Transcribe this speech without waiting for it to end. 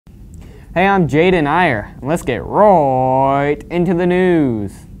Hey, I'm Jayden Eyer, and let's get right into the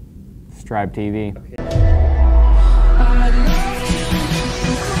news. Stripe TV.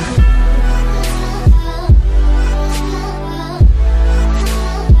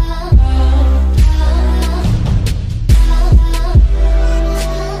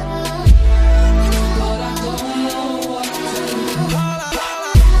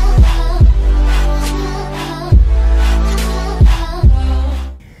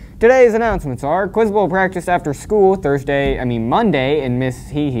 Today's announcements are Quiz Bowl practice after school Monday in Miss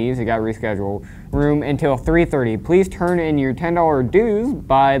Hee's, it got rescheduled, room until 3:30. Please turn in your $10 dues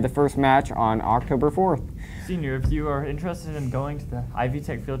by the first match on October 4th. Senior, if you are interested in going to the Ivy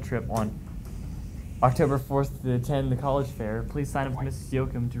Tech field trip on October 4th to attend the college fair, please sign up with Mrs.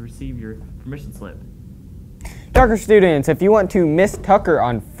 Yoakum to receive your permission slip. Tucker students, if you want to miss Tucker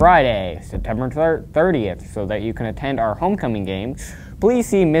on Friday, September 30th, so that you can attend our homecoming game, please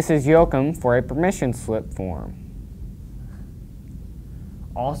see Mrs. Yoakum for a permission slip form.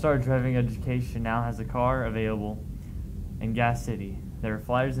 All-Star Driving Education now has a car available in Gas City. There are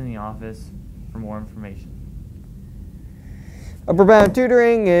flyers in the office for more information. Upper Bound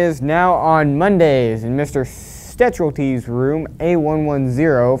Tutoring is now on Mondays in Mr. Stetchelty's room,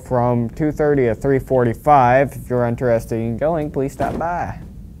 A110, from 2:30 to 3:45. If you're interested in going, please stop by.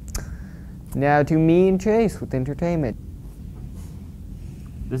 Now to me and Chase with entertainment.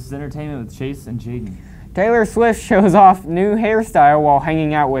 This is entertainment with Chase and Jayden. Taylor Swift shows off new hairstyle while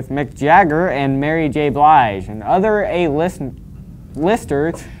hanging out with Mick Jagger and Mary J. Blige and other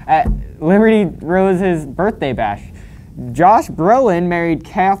A-listers at Liberty Rose's birthday bash. Josh Brolin married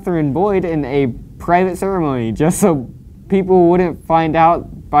Catherine Boyd in a private ceremony just so people wouldn't find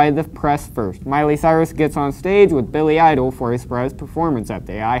out by the press first. Miley Cyrus gets on stage with Billy Idol for a surprise performance at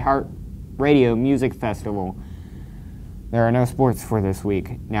the iHeartRadio Music Festival. There are no sports for this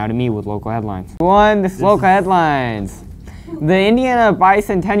week. Now to me with local headlines. Local headlines. The Indiana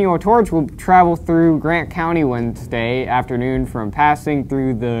Bicentennial Torch will travel through Grant County Wednesday afternoon from passing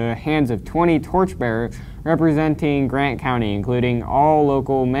through the hands of 20 torchbearers representing Grant County, including all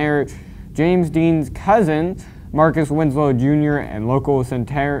local Mayor James Dean's cousin, Marcus Winslow Jr., and local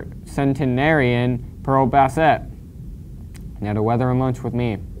centenarian Pearl Bassett. Now to weather and lunch with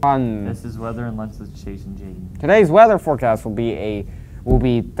me. This is weather and lunch with Chase and Jayden. Today's weather forecast will be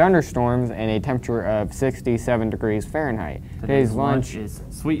thunderstorms and a temperature of 67 degrees Fahrenheit. Today's lunch is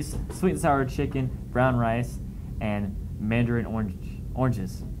sweet and sour chicken, brown rice, and mandarin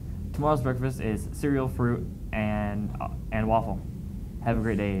oranges. Tomorrow's breakfast is cereal, fruit, and waffle. Have a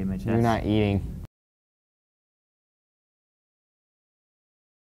great day, Mitch. You're not eating.